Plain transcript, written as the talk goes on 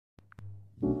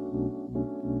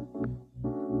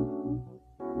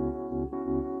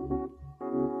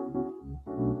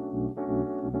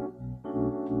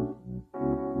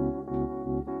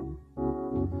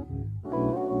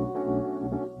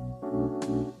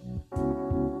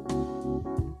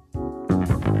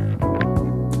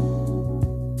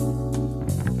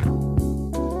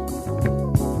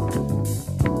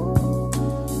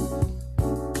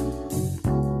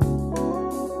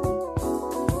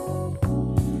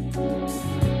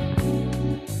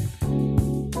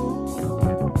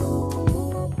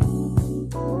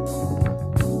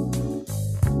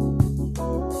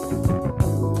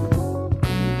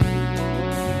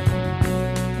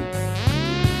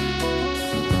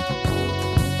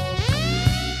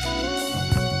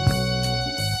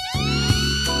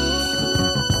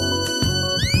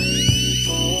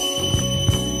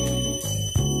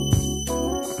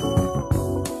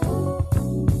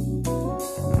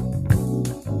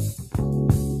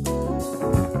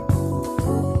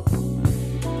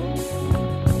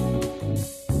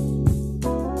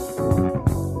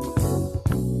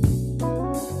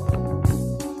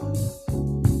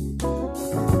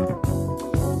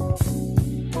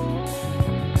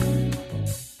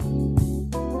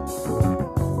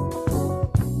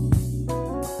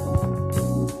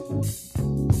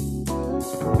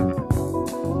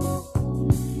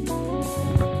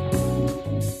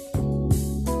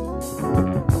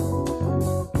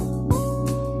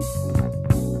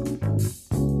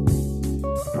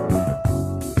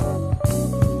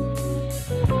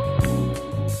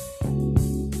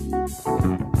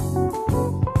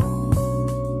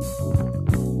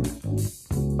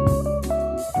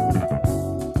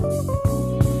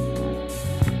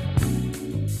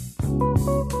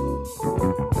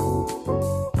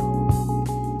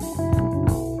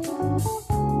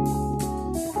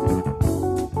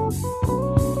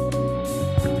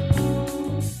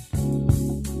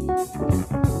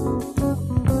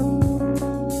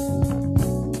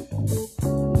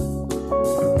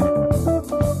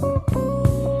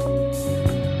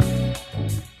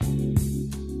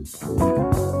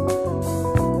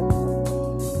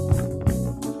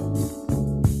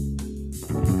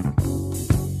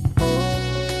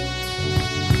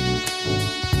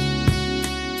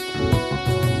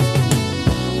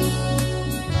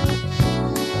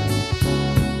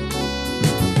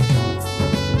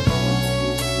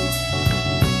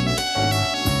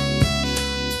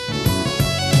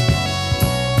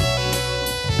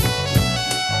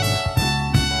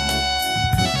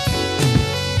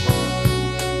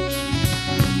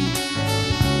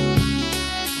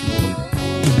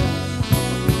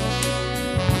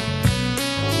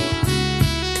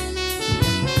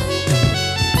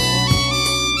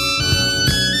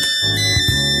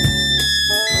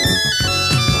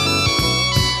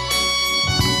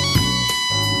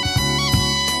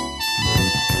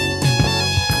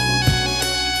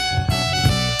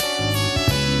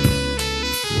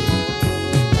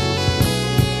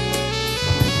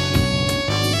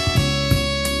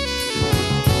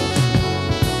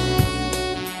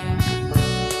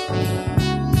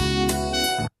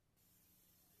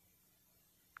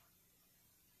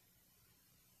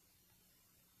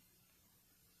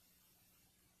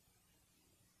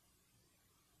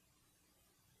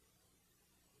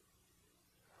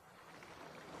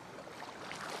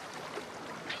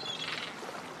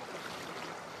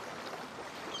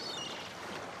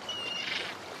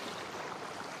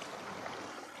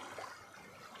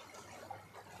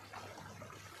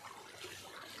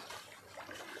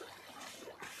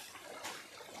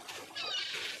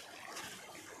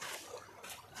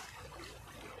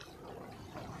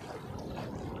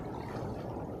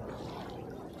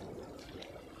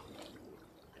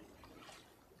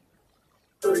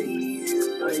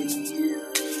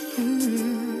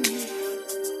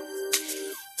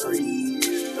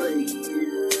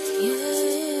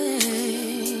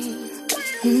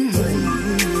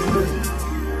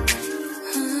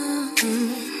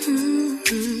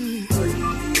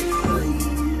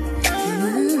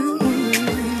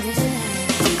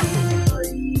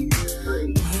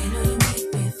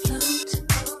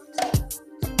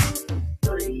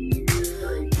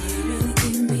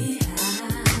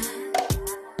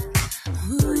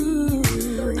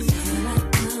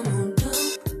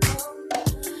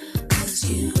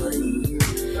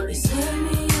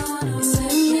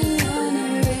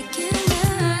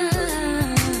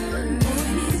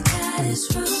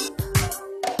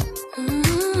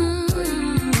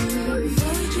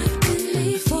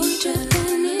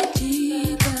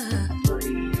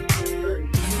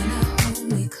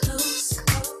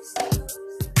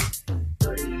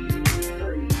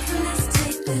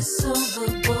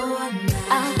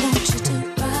I want you to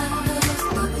rock the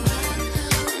way.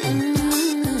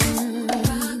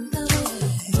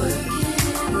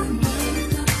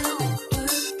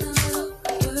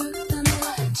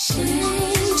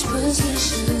 Change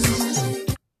positions.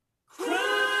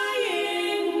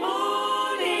 Crying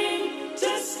morning,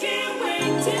 just can't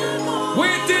wait till morning.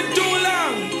 Waiting too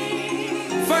long.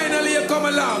 Finally you come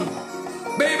along.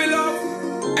 Baby love,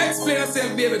 explain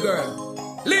yourself, baby girl.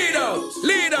 Lead out,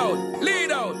 lead out,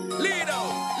 lead out, lead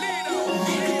out, lead out.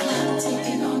 Make a clock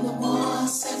ticking on the wall,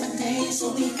 7 days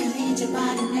so we can lead your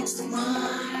body next to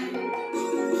mine.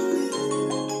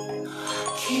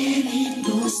 Can't hit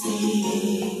no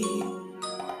sleep.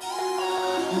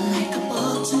 Like a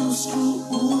ball to screw,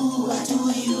 ooh, I do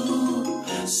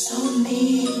you so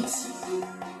neat.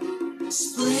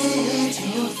 Spread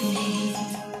your feet.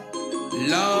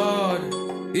 Lord,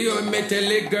 you me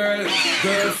tell it, girl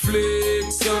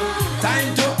flicks.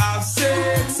 Time to have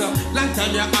sex. Long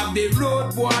time you have the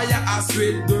road, boy, you a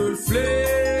sweet girl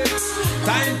flicks.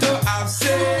 Time to have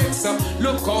sex.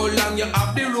 Look how long you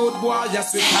have the road, boy, you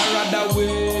sweet I rather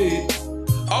wait.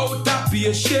 Out of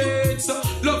patience,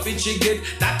 love it she get,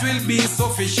 that will be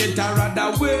sufficient. I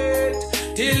rather wait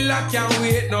till I can't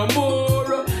wait no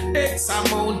more. X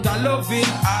amount of loving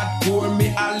hardcore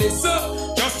me a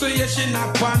listen. Just to hear she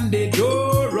knock on the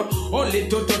door. Only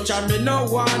to touch her, me no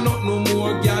want not no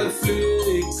more girl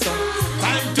flicks.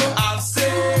 Time to have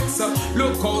sex.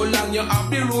 Look how long you have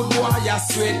the road, boy, you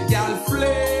sweat girl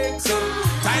flicks.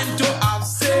 Time to have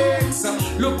sex.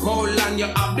 Look how long you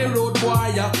have the road,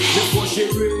 boy, before she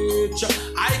reach.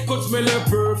 I could smell her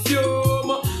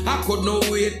perfume. I could not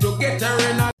wait to get her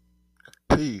in a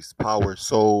Peace, power,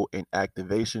 soul, and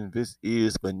activation. This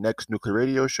is the Next Nuclear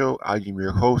Radio Show. I am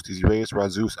your host, Reyes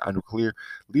Razus Nuclear,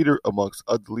 leader amongst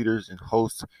other leaders and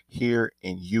hosts here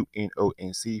in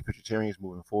UNONC, Vegetarians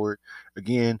Moving Forward.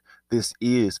 Again, this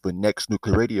is the Next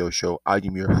Nuclear Radio Show. I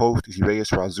am your host, Reyes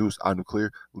Razus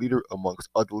Nuclear, leader amongst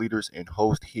other leaders and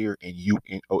host here in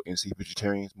UNONC,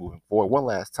 Vegetarians Moving Forward. One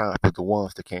last time for the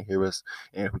ones that can't hear us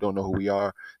and who don't know who we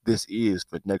are. This is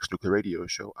the Next Nuclear Radio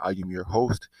Show. I am your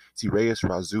host, Reyes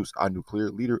Razus Nuclear,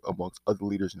 leader amongst other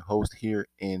leaders and hosts here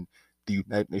in the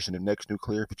United Nations of Next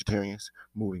Nuclear Vegetarians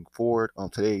Moving Forward.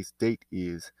 Today's date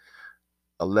is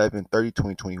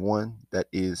 11/30/2021. That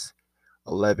is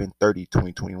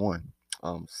 11/30/2021.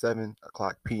 7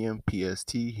 o'clock p.m.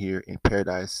 PST here in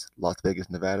Paradise, Las Vegas,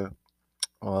 Nevada.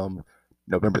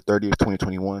 November 30th,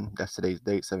 2021. That's today's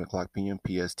date, 7 o'clock p.m.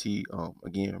 PST.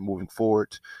 Again, moving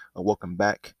forward. Welcome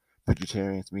back,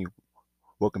 vegetarians.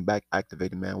 Welcome back,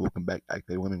 activated man. Welcome back,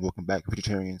 activated women. Welcome back,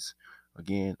 vegetarians.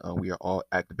 Again, we are all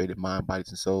activated mind, bodies,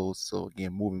 and souls. So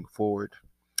again, moving forward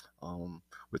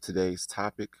with today's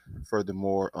topic.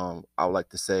 Furthermore, I would like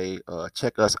to say,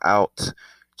 check us out.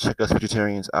 Check us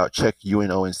vegetarians out. Check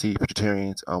UNONC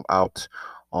vegetarians out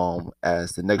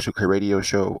as the Next Nuclear Radio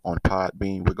Show on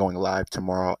Podbean. We're going live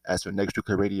tomorrow as the Next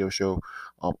Nuclear Radio Show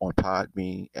on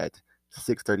Podbean at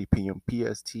 6:30 p.m.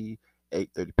 PST,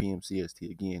 8:30 p.m. CST.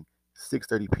 Again,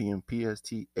 6:30 p.m.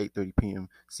 PST, 8:30 p.m.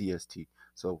 CST.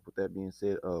 So with that being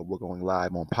said, we're going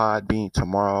live on Podbean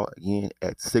tomorrow again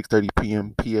at 6:30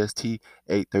 p.m. PST,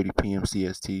 8:30 p.m.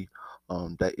 CST.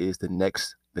 That is the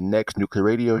next Nuclear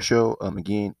Radio Show.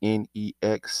 Again,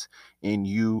 NEX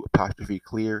NU apostrophe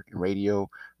clear radio.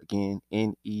 Again,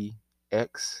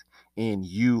 NEX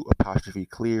NU apostrophe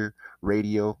clear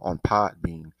radio on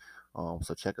Podbean.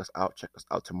 So check us out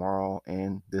tomorrow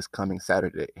and this coming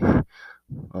Saturday.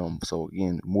 So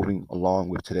again, moving along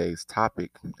with today's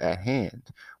topic at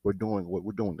hand, we're doing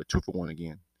a 2-for-1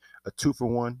 again. A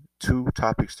 2-for-1, 2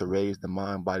 topics to raise the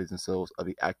mind, bodies, and souls of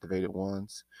the activated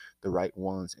ones, the right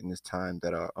ones in this time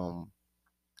that are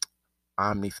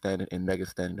omni-standard and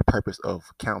mega-standard, the purpose of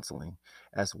counseling.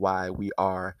 That's why we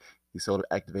are the Solar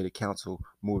Activated Council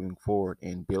moving forward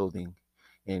and building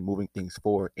and moving things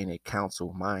forward in a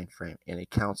council mind frame, in a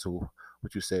council,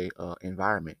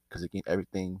 environment. Because again,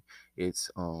 everything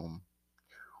is,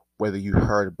 whether you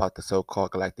heard about the so-called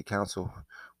Galactic Council,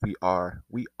 we are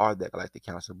that Galactic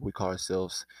Council, but we call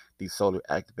ourselves the Solar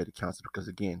Activated Council because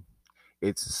again,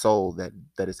 it's soul that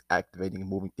is activating and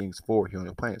moving things forward here on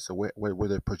the planet. So we're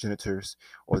the progenitors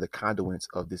or the conduits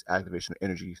of this activation of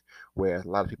energies, whereas a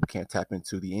lot of people can't tap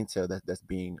into the intel that's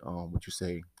being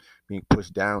being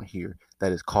pushed down here,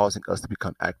 that is causing us to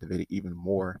become activated even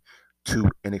more to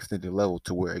an extended level,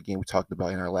 to where again we talked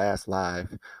about in our last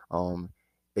live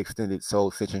extended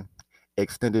soul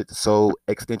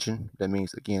extension. That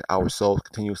means again our souls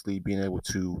continuously being able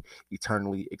to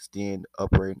eternally extend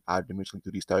upward out dimensionally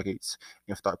through these stargates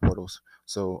and star portals.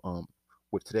 So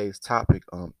with today's topic,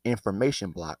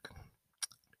 information block.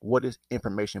 what is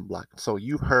information block? So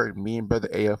you've heard me and Brother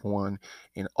AF1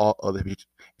 and all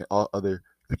other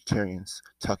vegetarians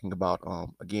talking about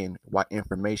again why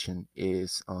information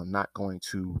is not going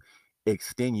to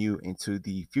extend you into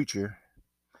the future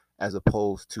as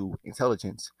opposed to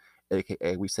intelligence,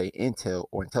 aka we say intel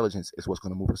or intelligence is what's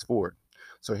going to move us forward.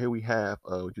 So here we have,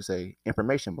 would you say,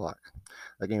 information block.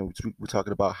 Again, we're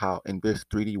talking about how in this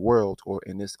 3D world or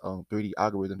in this 3D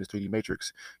algorithm, this 3D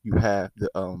matrix, you have the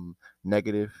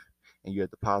negative and you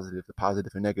have the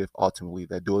positive and negative, ultimately,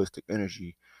 that dualistic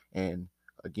energy. And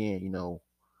again,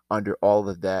 under all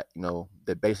of that,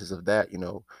 the basis of that,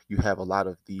 you have a lot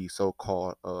of the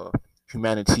so-called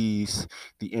humanities,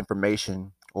 the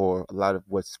information, or a lot of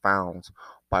what's found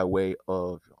by way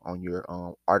of on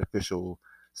your artificial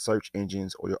search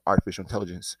engines or your artificial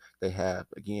intelligence. They have,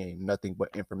 again, nothing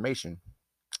but information.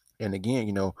 And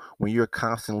again, when you're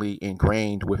constantly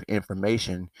ingrained with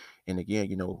information, and again,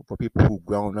 for people who've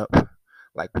grown up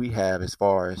like we have, as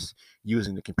far as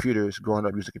using the computers, growing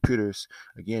up using computers,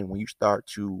 again, when you start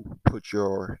to put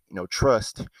your,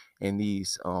 trust in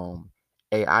these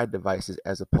AI devices,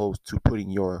 as opposed to putting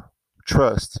your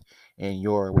trust and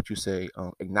your, what you say,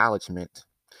 acknowledgement,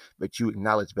 but you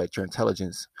acknowledge that your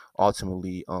intelligence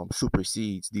ultimately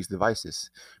supersedes these devices,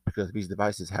 because these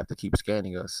devices have to keep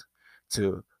scanning us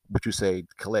to, what you say,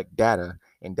 collect data,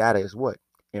 and data is what?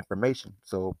 Information.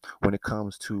 So when it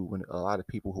comes to, when a lot of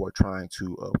people who are trying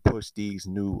to push these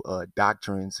new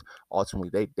doctrines,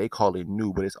 ultimately they call it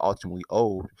new, but it's ultimately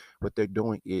old. What they're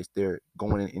doing is they're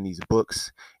going in these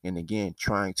books and again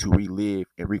trying to relive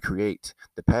and recreate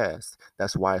the past.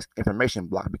 That's why it's information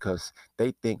block, because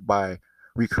they think by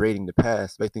recreating the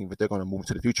past, they think that they're going to move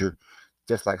into the future,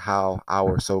 just like how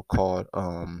our so-called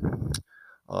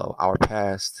our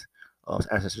past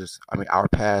ancestors, I mean, our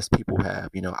past people have,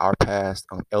 our past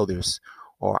elders,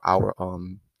 or our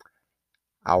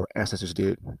ancestors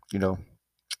did. You know,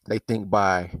 they think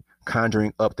by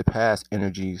conjuring up the past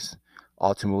energies,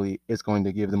 ultimately it's going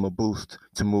to give them a boost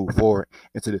to move forward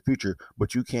into the future.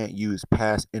 But you can't use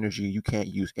past energy, you can't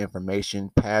use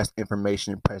information, past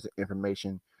information, present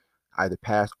information, either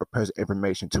past or present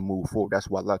information, to move forward. That's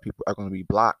why a lot of people are going to be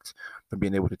blocked from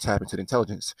being able to tap into the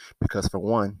intelligence, because for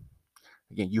one,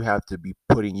 again, you have to be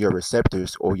putting your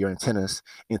receptors or your antennas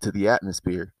into the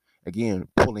atmosphere. Again,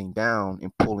 pulling down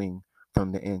and pulling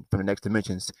from the next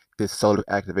dimensions this solar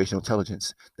activation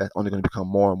intelligence that's only going to become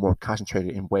more and more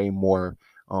concentrated and way more,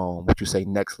 what you say,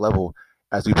 next level,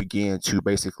 as we begin to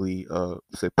basically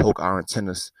say poke our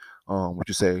antennas, what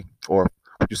you say, or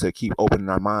what you say, keep opening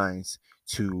our minds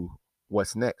to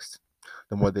what's next.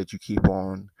 The more that we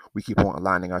keep on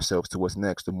aligning ourselves to what's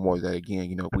next, the more that,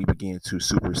 again, we begin to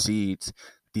supersede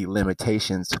the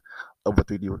limitations of the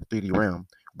 3D realm.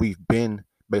 We've been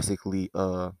basically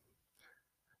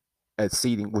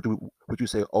exceeding, would you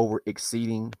say, over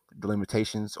exceeding the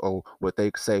limitations, or what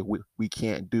they say we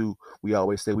can't do, we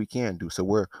always say we can do. So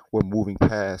we're moving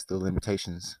past the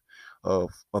limitations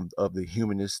of the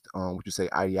humanist, would you say,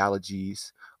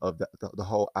 ideologies, of the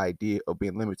whole idea of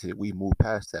being limited. We move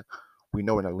past that. We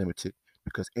know we're not limited,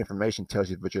 because information tells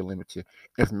you that you're limited.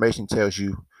 Information tells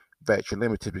you that you're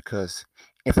limited because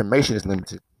information is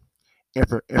limited.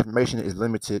 Information is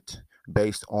limited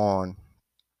on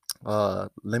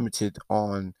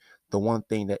the one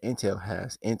thing that Intel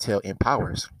has. Intel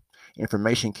empowers.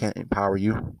 Information can't empower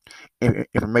you.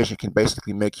 Information can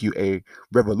basically make you a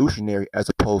revolutionary, as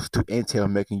opposed to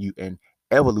Intel making you an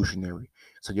evolutionary.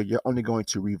 So you're only going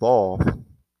to revolve,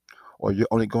 or you're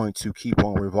only going to keep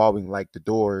on revolving like the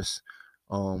doors,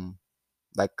 um,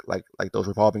 like those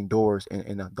revolving doors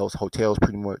in those hotels.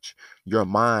 Pretty much, your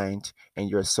mind and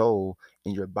your soul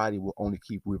and your body will only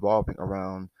keep revolving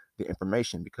around the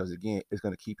information, because again, it's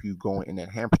going to keep you going in that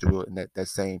hamster wheel, in that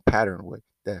same pattern, with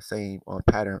that same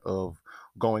pattern of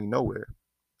going nowhere,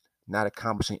 not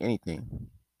accomplishing anything,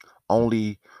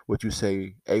 only, what you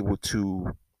say, able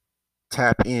to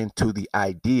tap into the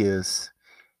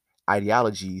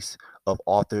ideologies of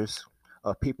authors,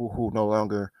 of people who no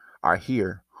longer are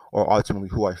here, or ultimately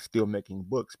who are still making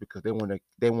books, because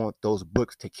they want those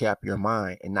books to cap your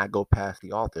mind and not go past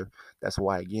the author. That's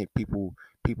why, again, people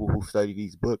who study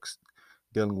these books,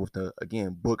 dealing with the,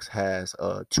 again, books has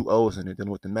two O's in it,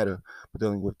 dealing with the meta, but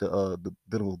dealing with the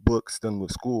dealing with books, dealing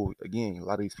with school. Again, a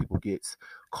lot of these people gets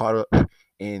caught up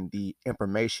in the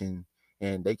information,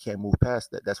 and they can't move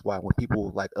past that. That's why when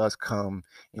people like us come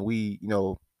and we,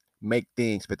 make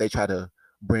things, but they try to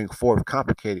bring forth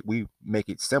complicated, we make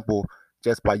it simple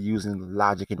just by using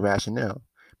logic and rationale.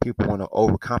 People want to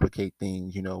overcomplicate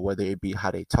things, whether it be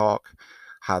how they talk,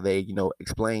 how they,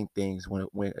 explain things,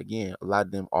 when again, a lot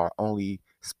of them are only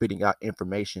spitting out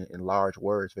information in large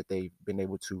words that they've been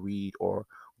able to read or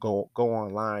go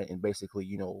online and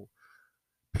basically,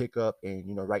 pick up and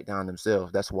write down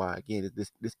themselves. That's why again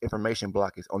this information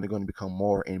block is only going to become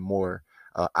more and more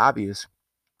obvious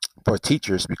for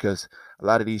teachers, because a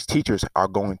lot of these teachers are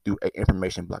going through an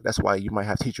information block. That's why you might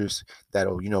have teachers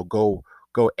that'll go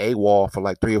AWOL for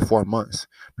like 3 or 4 months,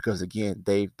 because again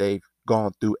they've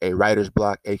gone through a writer's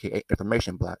block, aka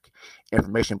information block.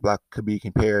 Information block could be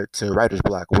compared to writer's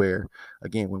block, where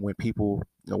again when people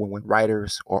when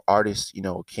writers or artists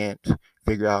can't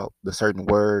figure out the certain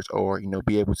words, or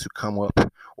be able to come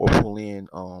up or pull in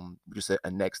just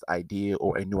a next idea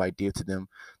or a new idea to them.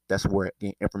 That's where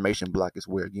the information block is,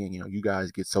 where again you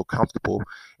guys get so comfortable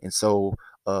and so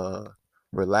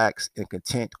relaxed and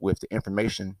content with the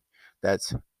information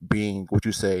that's being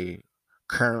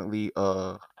currently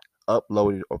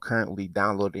uploaded or currently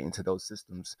downloaded into those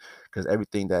systems, because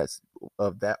everything that's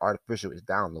of that artificial is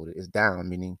downloaded, is down,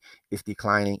 meaning it's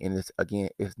declining, and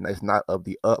it's not of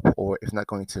the up, or it's not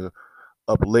going to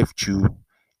uplift you.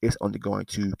 It's only going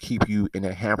to keep you in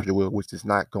a hamster wheel, which is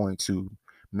not going to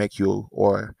make you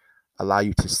or allow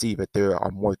you to see that there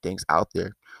are more things out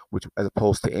there, which as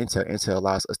opposed to Intel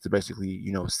allows us to basically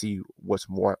see what's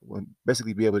more,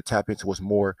 basically be able to tap into what's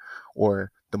more,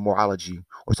 or the morology,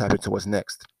 or tap into what's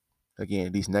next.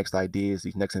 Again, these next ideas,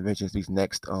 these next inventions, these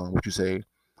next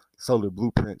solar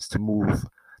blueprints to move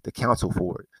the council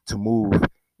forward, to move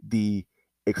the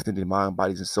extended mind,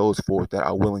 bodies, and souls forward, that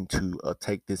are willing to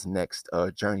take this next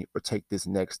journey, or take this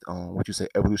next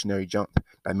evolutionary jump,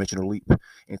 dimensional leap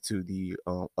into the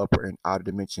upper and outer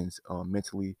dimensions,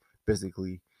 mentally,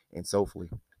 physically, and soulfully.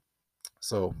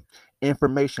 So,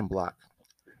 information block.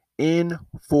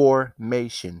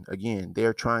 Information. Again,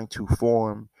 they're trying to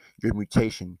form your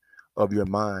mutation of your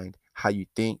mind, how you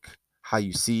think, how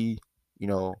you see,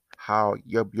 how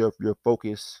your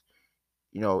focus,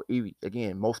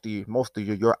 again, most of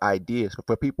your ideas. But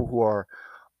for people who are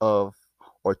of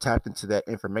or tapped into that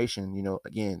information,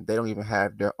 again, they don't even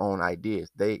have their own ideas.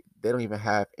 They don't even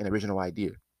have an original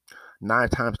idea. 9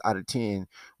 times out of 10,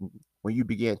 when you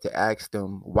begin to ask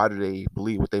them why do they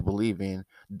believe what they believe in,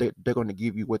 they're going to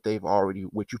give you what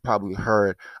you probably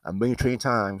heard a million trillion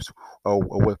times, or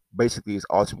what basically is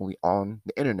ultimately on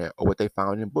the internet, or what they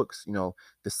found in books.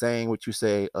 The saying, what you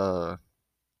say,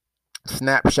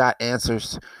 snapshot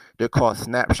answers. They're called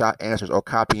snapshot answers, or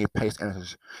copy and paste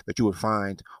answers that you would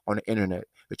find on the internet,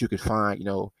 that you could find,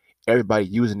 everybody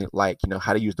using it, like,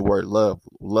 how to use the word love.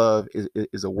 Love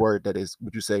is a word that is,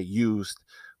 would you say, used,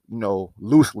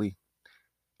 loosely.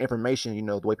 Information,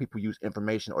 the way people use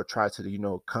information or try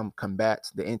to, combat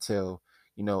the intel,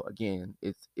 again,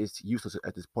 it's useless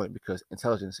at this point, because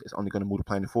intelligence is only going to move the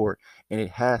planet forward, and it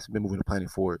has been moving the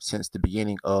planet forward since the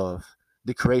beginning of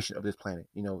the creation of this planet.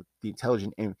 The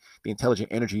intelligent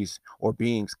energies or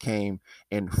beings came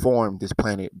and formed this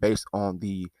planet based on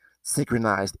the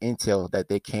synchronized intel that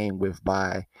they came with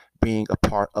by being a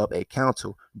part of a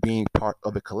council, being part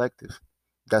of a collective.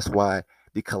 That's why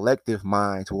the collective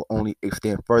minds will only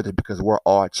extend further, because we're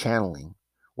all channeling.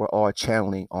 We're all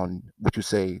channeling on, what you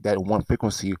say, that one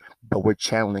frequency, but we're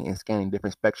channeling and scanning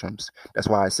different spectrums. That's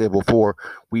why I said before,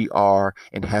 we are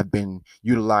and have been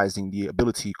utilizing the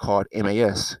ability called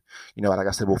MAS. Like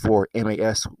I said before,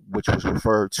 MAS, which was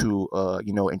referred to,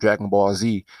 in Dragon Ball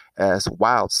Z as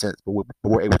wild sense, but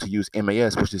we're able to use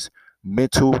MAS, which is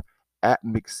mental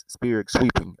atmospheric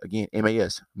sweeping. Again,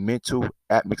 MAS, mental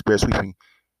atmospheric sweeping.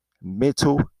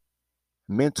 Mental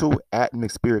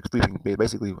atmospheric sweeping,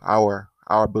 basically our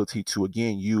ability to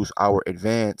again use our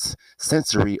advanced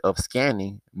sensory of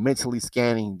scanning, mentally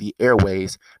scanning the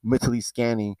airways, mentally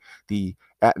scanning the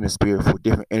atmosphere for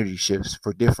different energy shifts,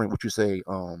 for different, what you say,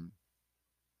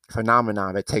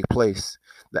 phenomena that take place.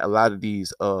 That a lot of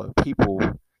these people,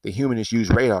 the humanists,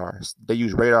 use radars. They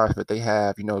use radars, but they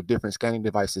have different scanning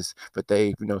devices, but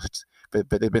they've but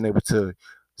they've been able to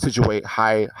situate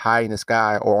high in the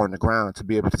sky or on the ground, to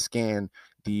be able to scan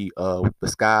the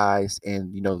skies,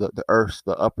 and the earth,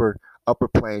 the upper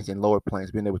planes and lower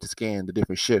planes, being able to scan the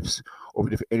different shifts over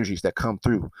different energies that come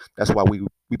through. That's why we've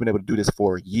been able to do this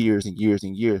for years and years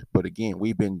and years. But again,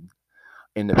 we've been,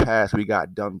 in the past, we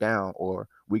got dumbed down, or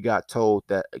we got told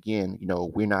that, again,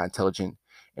 we're not intelligent,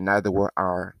 and neither were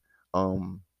our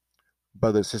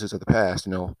brothers and sisters of the past.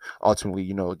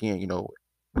 Ultimately, again,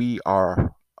 we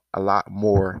are a lot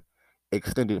more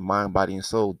extended mind, body, and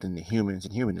soul than the humans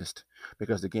and humanists,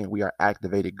 because again, we are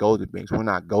activated golden beings. We're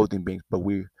not golden beings, but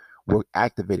we're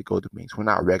activated golden beings. We're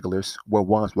not regulars. We're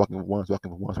ones walking with ones,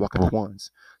 walking with ones, walking with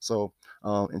ones. So,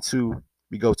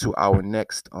 we go to our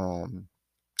next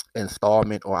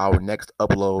installment, or our next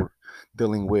upload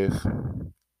dealing with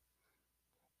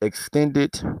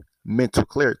extended mental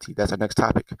clarity. That's our next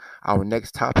topic. Our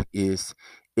next topic is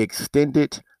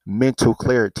extended mental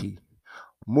clarity.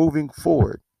 Moving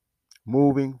forward,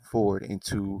 moving forward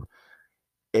into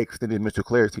extended mental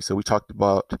clarity. So we talked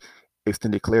about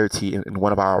extended clarity in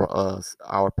one of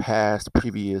our past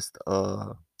previous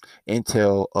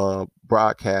Intel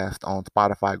broadcast on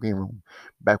Spotify Green Room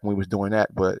back when we was doing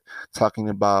that. But talking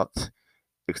about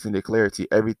extended clarity,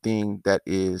 everything that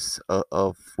is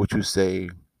of what you say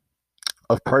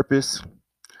of purpose,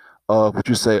 of what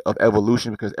you say of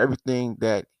evolution, because everything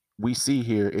that we see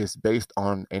here is based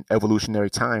on an evolutionary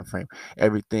time frame.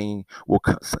 Everything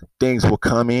things will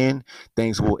come in,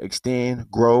 things will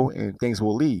extend, grow, and things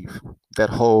will leave.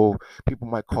 That whole, people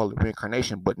might call it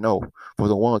reincarnation, but no, for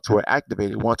the ones who are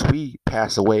activated, once we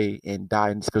pass away and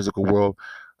die in this physical world,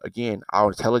 again, our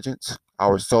intelligence,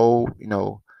 our soul,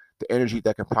 the energy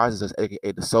that comprises us,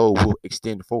 aka the soul, will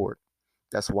extend forward.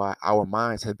 That's why our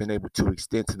minds have been able to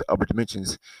extend to the upper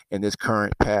dimensions in this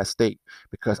current past state,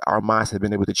 because our minds have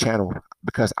been able to channel,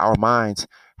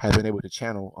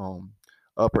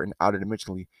 upper and outer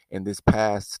dimensionally in this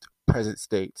past present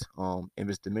state, in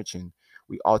this dimension.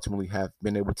 We ultimately have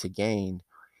been able to gain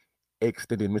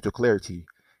extended mental clarity,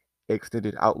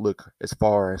 extended outlook as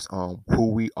far as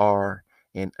who we are,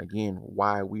 and again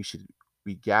why we should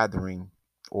be gathering,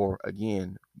 or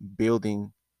again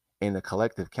building in a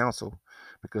collective council.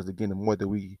 Because again, the more that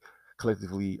we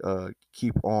collectively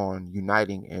keep on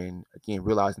uniting, and again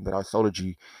realizing that our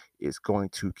solargy is going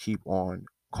to keep on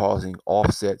causing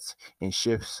offsets and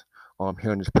shifts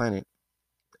here on this planet,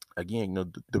 again,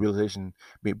 the realization,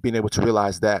 being able to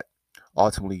realize that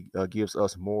ultimately gives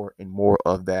us more and more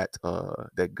of that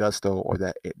gusto, or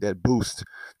that boost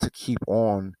to keep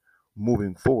on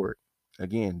moving forward.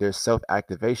 Again, there's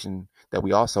self-activation that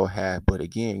we also have, but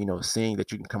again, seeing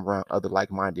that you can come around other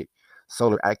like-minded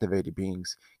solar activated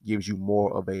beings gives you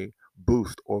more of a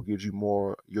boost, or gives you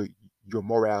more, your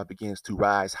morale begins to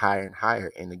rise higher and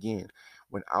higher. And again,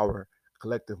 when our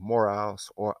collective morals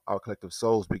or our collective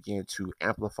souls begin to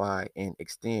amplify and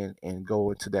extend and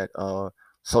go into that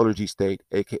solargy state,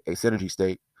 aka solargy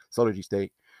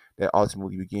state, that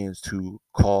ultimately begins to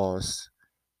causes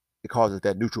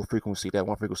that neutral frequency, that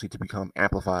one frequency, to become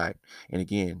amplified. And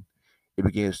again, it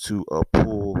begins to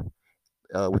pull,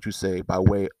 what you say, by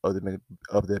way of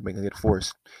the magnetic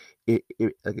force.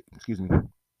 Excuse me,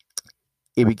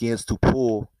 it begins to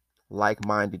pull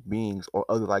like-minded beings, or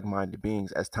other like-minded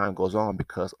beings, as time goes on,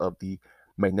 because of the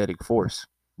magnetic force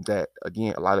that,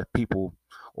 again, a lot of people,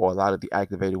 or a lot of the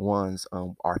activated ones,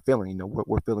 are feeling.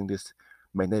 We're feeling this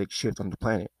magnetic shift on the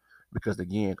planet, because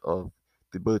again of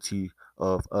the ability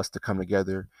of us to come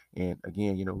together, and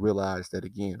again, realize that,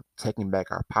 again, taking back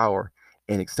our power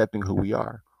and accepting who we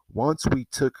are. Once we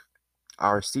took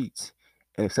our seats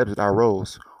and accepted our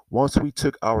roles, once we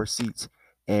took our seats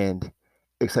and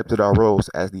accepted our roles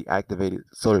as the activated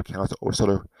solar council, or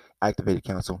solar activated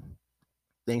council,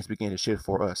 things began to shift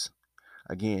for us.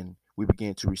 Again, we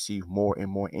began to receive more and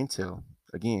more intel.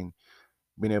 Again,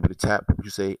 being able to tap, what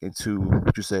you say, into,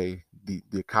 what you say, the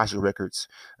Akasha records.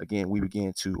 Again, we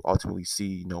began to ultimately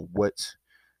see, what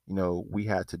we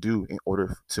had to do in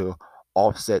order to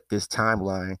offset this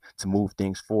timeline, to move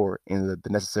things forward in the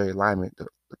necessary alignment, the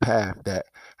path that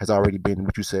has already been,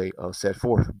 what you say, set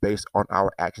forth based on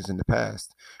our actions in the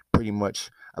past, pretty much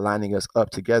aligning us up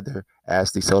together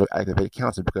as the solar activated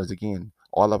council. Because again,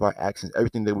 all of our actions,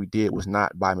 everything that we did, was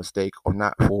not by mistake, or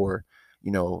not for,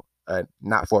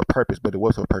 not for a purpose, but it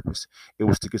was for a purpose. It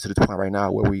was to get to the point right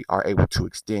now where we are able to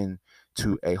extend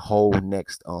to a whole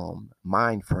next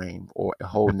mind frame, or a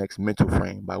whole next mental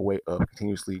frame, by way of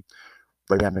continuously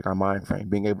revamping our mind frame,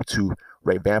 being able to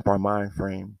revamp our mind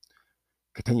frame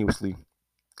continuously,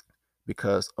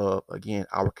 because of, again,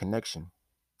 our connection.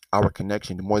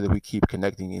 The more that we keep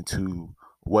connecting into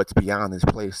what's beyond this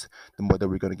place, the more that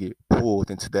we're going to get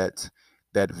pulled into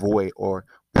that void, or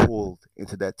pulled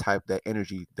into that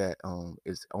energy that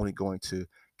is only going to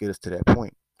get us to that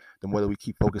point. The more that we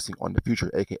keep focusing on the future,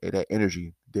 aka that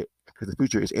energy, because the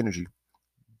future is energy.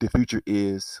 The future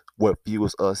is what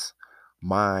fuels us,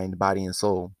 mind, body, and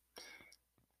soul.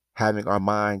 Having our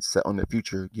mind set on the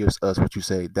future gives us, what you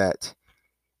say, that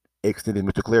extended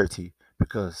mental clarity,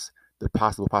 because the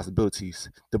possibilities,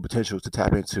 the potential to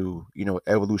tap into,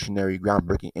 evolutionary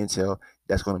groundbreaking intel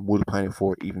that's going to move the planet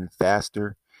forward even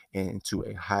faster, and into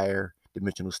a higher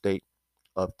dimensional state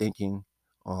of thinking,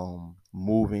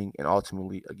 moving, and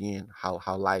ultimately, again, how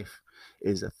life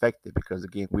is affected. Because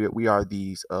again, we are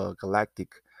these galactic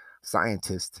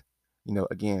scientists.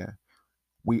 Again,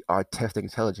 we are testing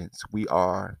intelligence. We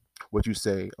are, what you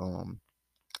say,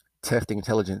 testing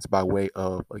intelligence by way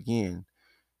of, again,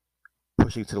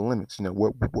 pushing to the limits.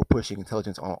 We're pushing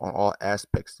intelligence on all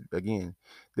aspects. Again,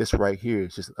 this right here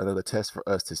is just another test for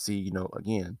us to see,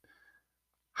 again,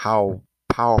 how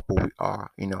powerful we are,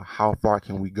 how far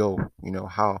can we go,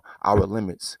 how our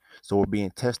limits. So we're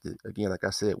being tested. Again, like I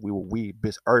said,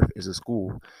 this earth is a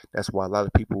school. That's why a lot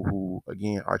of people who,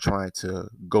 again, are trying to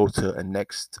go into a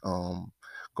next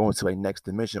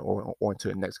dimension or into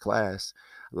a next class,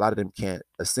 a lot of them can't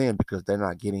ascend because they're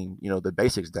not getting, the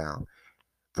basics down.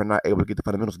 They're not able to get the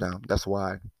fundamentals down. That's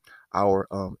why our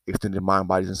extended mind,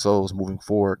 bodies, and souls moving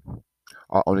forward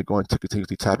are only going to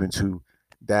continuously tap into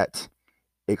that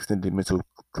extended mental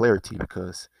clarity,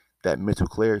 because that mental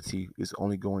clarity is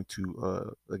only going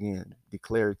to, again, the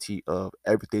clarity of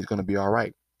everything's going to be all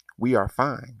right. We are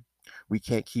fine. We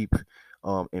can't keep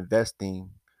investing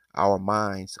our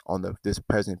minds on this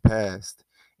present past,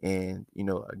 and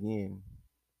again,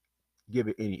 give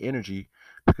it any energy,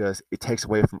 because it takes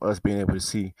away from us being able to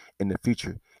see in the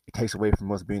future. It takes away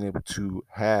from us being able to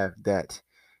have that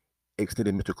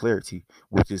extended mental clarity,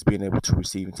 which is being able to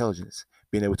receive intelligence,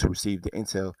 being able to receive the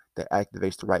intel that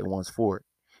activates the right ones for it.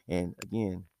 And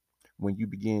again, when you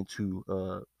begin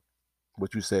to,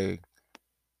 what you say,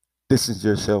 distance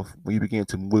yourself, when you begin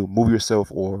to move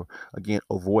yourself, or again,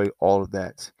 avoid all of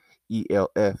that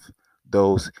ELF,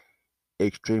 those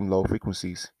extreme low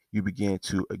frequencies, you begin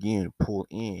to, again, pull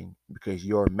in, because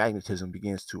your magnetism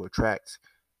begins to attract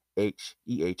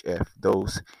EHF,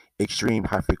 those extreme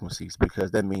high frequencies,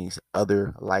 because that means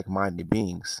other like-minded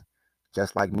beings,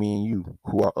 just like me and you,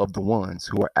 who are of the ones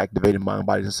who are activated mind,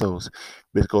 bodies, and souls.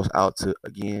 This goes out to,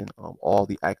 again, all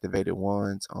the activated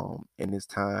ones in this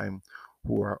time,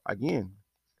 who are, again,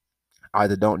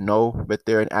 either don't know that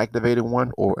they're an activated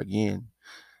one, or again,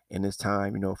 in this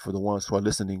time, for the ones who are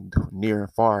listening near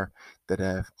and far, that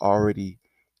have already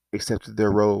accepted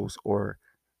their roles, or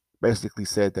basically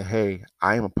said that, hey,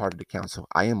 I am a part of the council.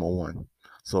 I am a one.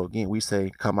 So again, we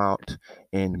say, come out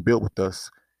and build with us,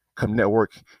 come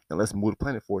network, and let's move the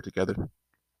planet forward together.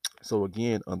 So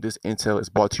again, this intel is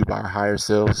brought to you by our higher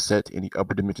selves, set in the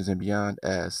upper dimensions and beyond,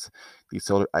 as the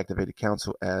Solar Activated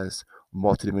Council, as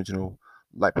multidimensional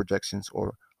light projections,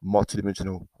 or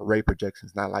multidimensional ray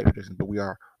projections. Not light projections, but we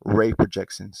are ray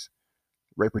projections.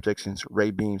 Ray projections, ray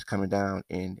beams coming down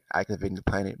and activating the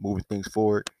planet, moving things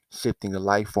forward, shifting the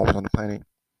life forms on the planet.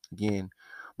 Again,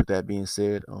 with that being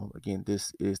said, again,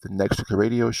 this is the Next Nuclear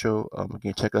Radio Show.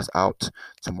 Again, check us out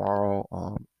tomorrow,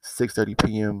 6:30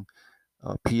 p.m.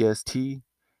 PST,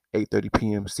 8:30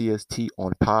 p.m. CST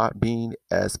on Podbean,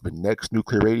 as the Next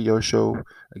Nuclear Radio Show.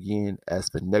 Again, as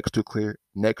the Next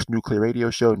Nuclear Radio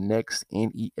Show, Next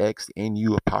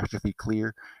NEXNU apostrophe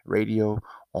clear radio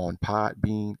on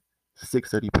Podbean,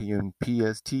 6:30 p.m.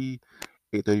 PST,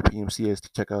 8:30 p.m. CST.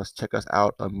 Check us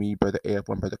out. Me, Brother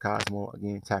AF1, Brother Cosmo.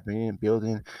 Again, tapping in,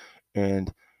 building,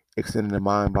 and extending the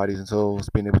mind, bodies, and souls.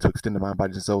 Being able to extend the mind,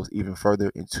 bodies, and souls even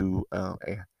further into a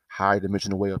higher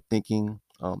dimensional way of thinking,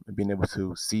 and being able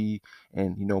to see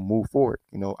and move forward.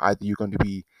 Either you're going to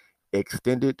be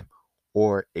extended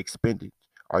or expended.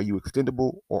 Are you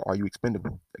extendable or are you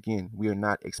expendable? Again, we are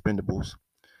not expendables,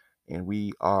 and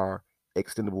we are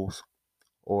extendables,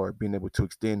 or being able to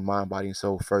extend mind, body, and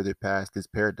soul further past this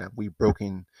paradigm. We've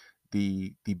broken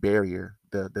the barrier,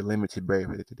 the limited barrier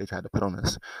that they tried to put on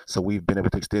us. So we've been able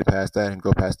to extend past that and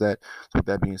go past that. So with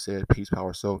that being said, peace,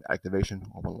 power, soul, activation,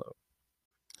 one love.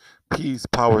 Peace,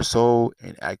 power, soul,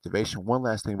 and activation. One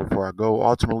last thing before I go.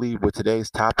 Ultimately, with today's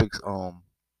topics,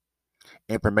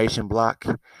 information block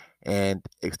and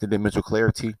extended mental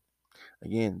clarity.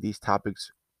 Again, these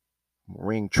topics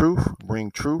bring truth.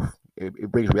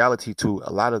 It brings reality to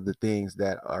a lot of the things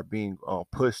that are being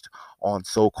pushed on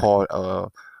so-called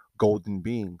golden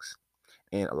beings.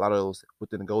 And a lot of those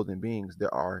within the golden beings,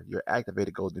 there are your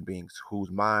activated golden beings whose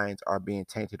minds are being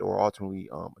tainted, or ultimately,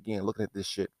 again, looking at this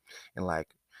shit and like,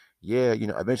 yeah,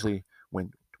 eventually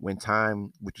when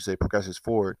time, what you say, progresses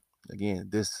forward, again,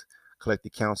 this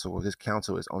collective council, or this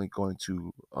council, is only going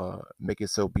to make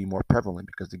itself be more prevalent,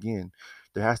 because again,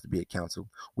 there has to be a council.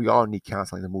 We all need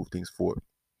counseling to move things forward.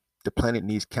 The planet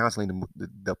needs counseling.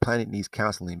 The planet needs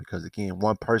counseling, because again,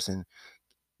 one person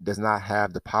does not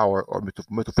have the power or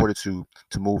mental fortitude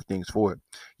to move things forward.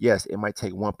 Yes, it might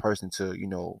take one person to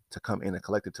to come in a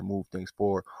collective to move things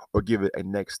forward, or give it a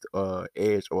next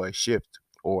edge, or a shift,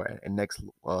 or a next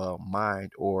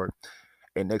mind, or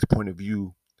a next point of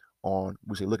view on,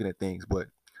 we say, looking at things. But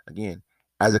again,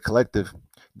 as a collective,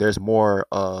 there's more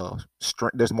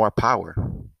strength, there's more power.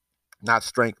 Not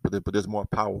strength, but there's more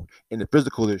power. In the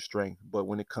physical, there's strength, but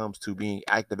when it comes to being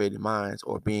activated minds,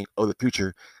 or being of the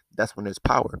future, that's when there's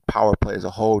power. Power plays a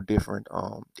whole different,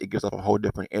 it gives off a whole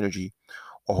different energy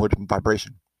or a whole different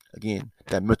vibration. Again,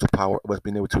 that mental power of us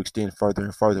being able to extend further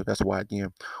and further. That's why,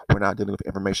 again, we're not dealing with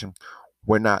information.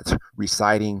 We're not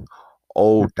reciting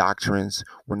old doctrines.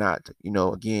 We're not,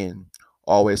 again,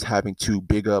 always having to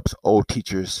big ups old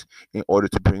teachers in order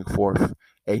to bring forth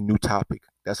a new topic.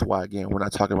 That's why, again, we're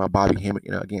not talking about Bobby Hemmett.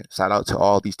 Again, shout out to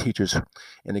all these teachers.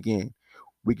 And again,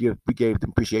 we gave them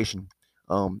appreciation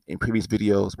in previous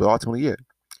videos, but ultimately, yeah,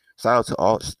 shout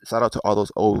out to all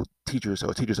those old teachers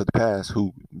or teachers of the past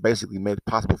who basically made it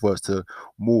possible for us to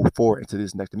move forward into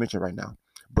this next dimension right now.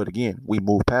 But again, we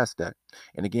moved past that.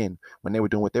 And again, when they were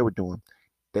doing what they were doing,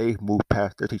 they moved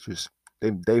past their teachers.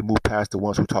 They moved past the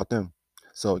ones who taught them.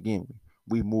 So again,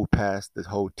 we moved past this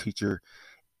whole teacher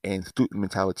and student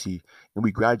mentality, and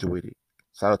we graduated.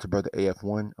 Shout out to brother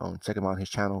AF1. Check him out on his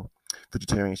channel,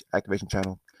 Vegetarians Activation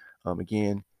Channel.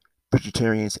 Again,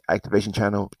 Vegetarians Activation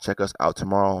Channel. Check us out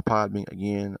tomorrow on Podbean.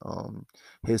 Again,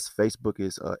 his Facebook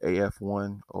is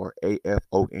AF1 or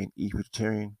AFONE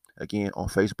Vegetarian. Again, on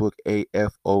Facebook,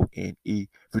 AFONE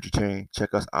Vegetarian.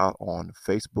 Check us out on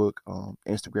Facebook,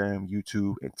 Instagram,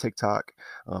 YouTube, and TikTok.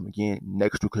 Again,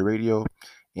 Next Nuclear Radio,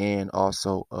 and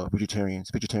also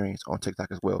Vegetarians on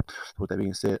TikTok as well. So with that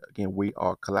being said, again, we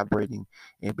are collaborating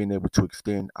and being able to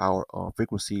extend our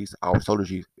frequencies. Our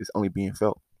solargy is only being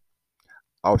felt.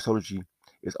 Our solargy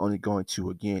is only going to,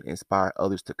 again, inspire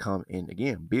others to come and,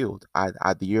 again, build.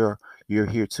 Either you're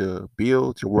here to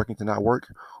build, you're working to not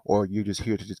work, or you're just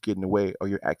here to just get in the way, or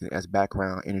you're acting as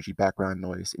background energy, background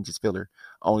noise, and just filler,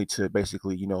 only to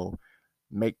basically,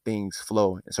 make things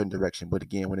flow in a certain direction. But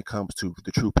again, when it comes to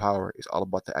the true power, it's all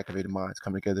about the activated minds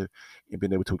coming together and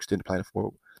being able to extend the planet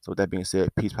forward. So with that being said,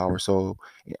 peace, power, soul,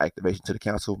 and activation to the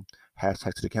council.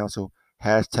 Hashtag to the council.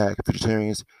 Hashtag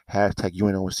vegetarians. Hashtag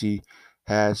UNOC.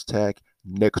 Hashtag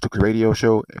Next Nuclear Radio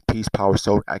Show. And peace, power,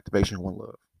 soul, activation, one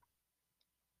love.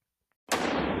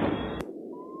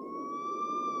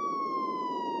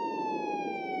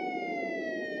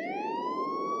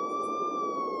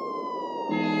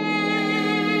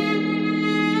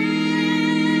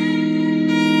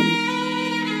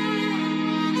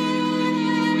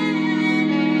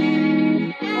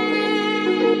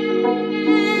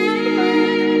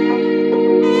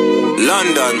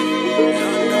 London.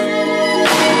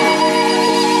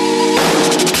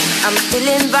 I'm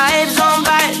feeling vibes on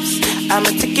vibes. I'm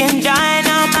a ticking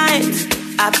dynamite.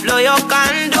 I blow your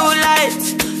candle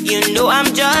lights. You know I'm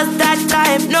just that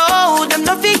type. No, them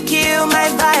no fit kill my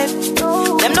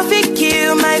vibe. Them no fit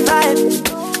kill my vibe.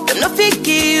 Them no fit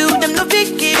kill. Them no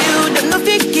fit kill. Them no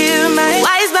fit kill my.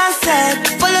 Wise man said,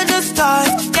 follow the stars.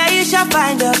 Yeah, you shall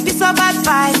find a piece of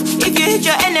advice. If you hit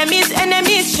your enemies,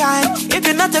 enemies shine. If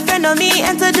you're not a friend of me,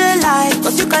 enter the light.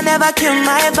 Cause you can never kill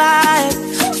my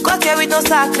vibe. Got here with no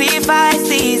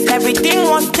sacrifices. Everything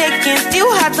was taken,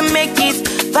 still had to make it.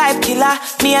 Vibe killer,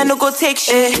 me I no go take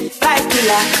shit. Vibe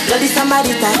killer, bloody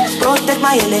somebody time. Protect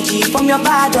my energy from your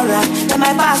bad aura. Then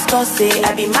my pastor say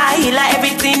I be my healer,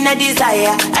 everything I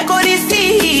desire. I go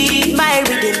receive my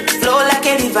rhythm, flow like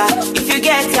a river. If you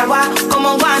get yawa, come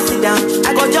on go and sit down.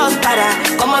 I go just para,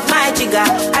 come up my jigger.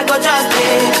 I go just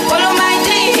follow my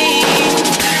dream.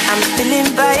 I'm feeling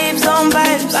vibes on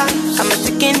vibes. I'm a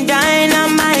ticking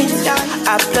dynamite.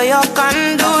 I blow your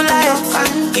candle lights.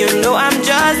 You know I'm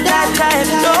just that type.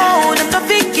 No, them no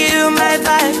fit kill my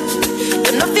vibe.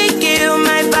 Them no fit kill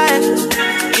my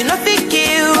vibe. You no fit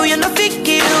kill. You no fit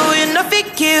kill. You no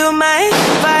fit kill my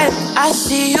vibe. I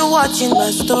see you watching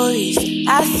my stories.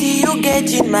 I see you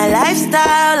getting my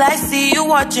lifestyle. I see you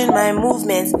watching my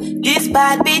movements. This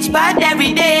bad bitch bad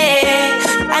every day.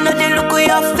 I know they look at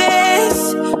your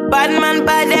face. Bad man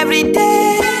bad every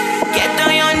day. Get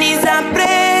on your knees and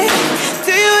pray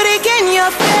till you regain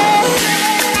your faith.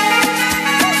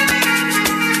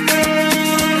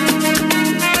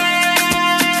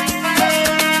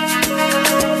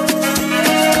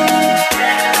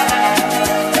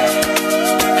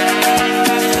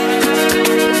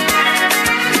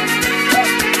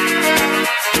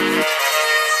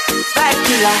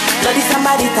 Bloody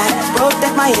somebody time,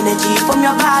 protect my energy from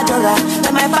your bad aura.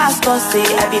 Let my pastor say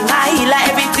I be my healer,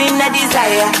 everything I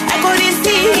desire. I go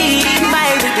receive my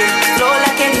rhythm, flow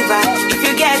like a river. If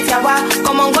you get yawa,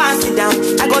 come on go and sit down.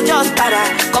 I go just para,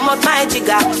 come up my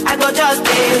jigger. I go just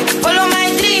follow my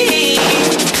dream.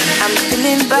 I'm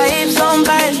feeling vibes on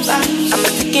vibes. I'm a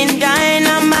ticking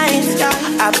dynamite.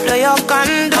 I blow your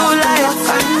candle lights.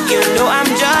 You know I'm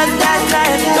just that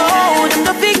type. No, them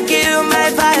no fit kill my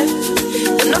vibe.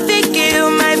 No fit kill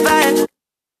my vibe.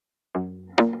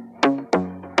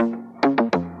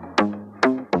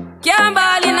 Can't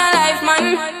ball in a life, man.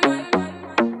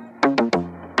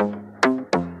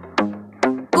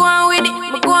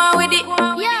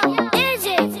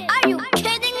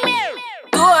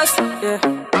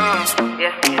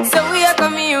 Yeah. So we are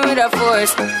coming here with a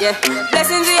force, yeah.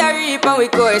 Blessings we are reap and we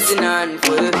coursing on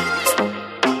full.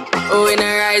 Oh, we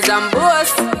not rise and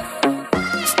boast.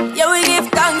 Yeah, we give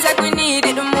thanks like we need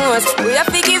it the most. We have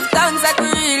to give thanks like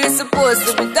we really supposed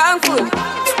to be thankful.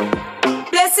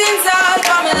 Blessings all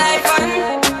for my life and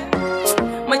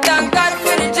my thank God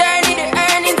for the journey, the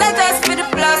earnings are just for the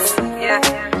plus. Yeah,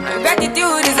 and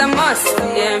gratitude is a must.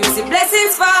 Yeah, me see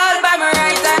blessings fall by my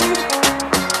right hand.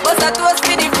 But that was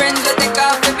for the friends that take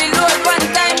off every load. One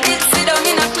time did sit down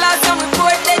in a class and we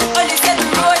bored. Then only said the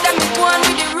road and me go on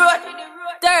with the road.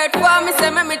 Third form, me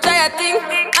say me try a thing.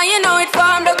 And you know it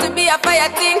formed up to be a fire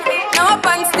thing. Now up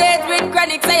on stage with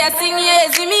chronic say I sing.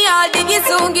 Yeah, see me all diggy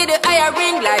soon, give the higher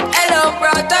ring. Like hello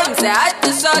brother, you say I had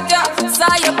to shut ya. Saw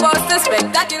your poster,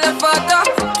 spectacular photo.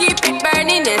 Keep it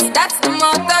burning, yes, that's the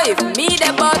motto. If me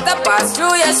the butter pass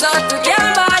through your shot to get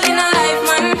ball in a life,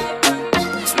 man.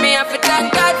 Me have to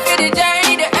thank God for the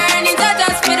journey, the earnings are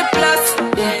just for the plus.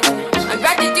 Yeah, and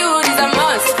gratitude is a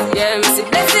must. Yeah, me see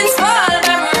blessings fall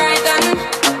by my right hand.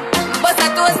 But I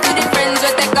toast to the friends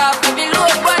we take off every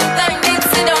load. One time did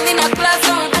sit down in a class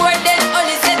and we bored. Then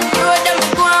only said the road and we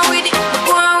go on with it,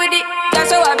 go on with it. That's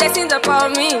how our blessings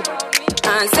upon me.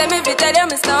 And send me to tell them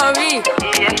my story.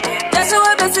 That's how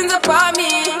our blessings upon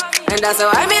me. And that's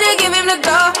how I made to give him the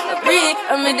glory.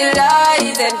 I'm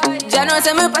delighted. Jah knows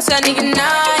say my passion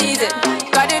ignited.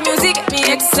 Got the music get me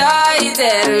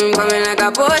excited. I'm coming like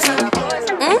a potion.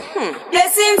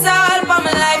 Blessings all for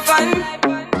my life and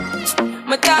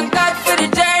my thank God for the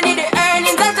journey, the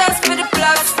earnings are just for the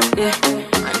plus. Yeah,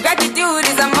 and gratitude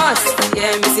is a must.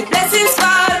 Yeah, me see blessings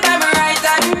fall by my right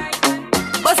hand.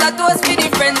 But I toast for the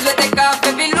friends we take off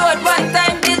every load. One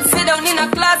time did sit down in a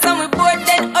class and we bored.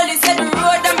 Then only said the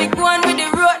road and we go on with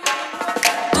the road.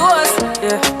 Toast,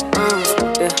 yeah,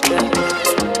 yeah.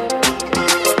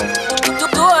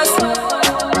 Toast.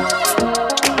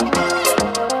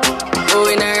 Oh,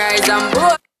 in a rise and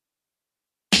board.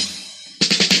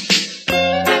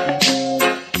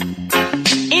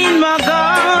 In my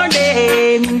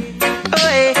garden, oh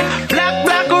yeah,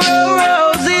 black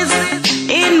roses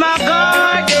in my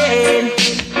garden.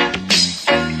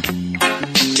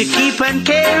 To keep and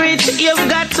care it, you've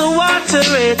got to water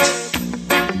it.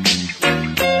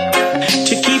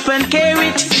 To keep and care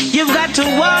it, you've got to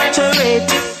water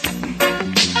it.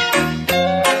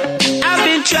 I've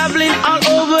been traveling all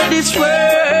over this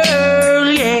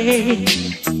world, yeah.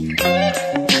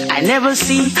 I never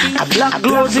see a black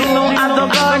rose in no other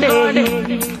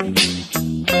garden.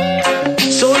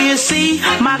 So you see,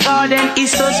 my garden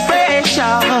is so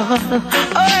special.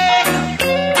 Oh yeah.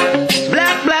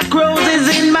 Black roses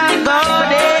in my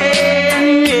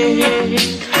garden. Yeah.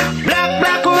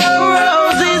 Black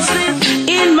roses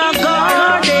in my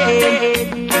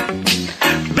garden.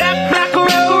 Black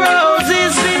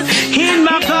roses in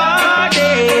my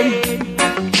garden.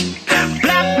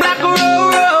 Black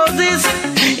roses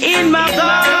in my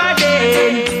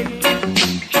garden.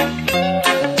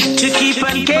 To keep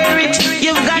and care it,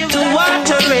 you've got to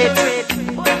water it.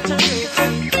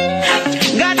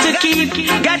 Got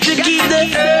to keep the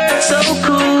earth so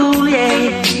cool,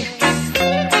 yeah.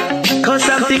 Cause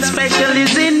something special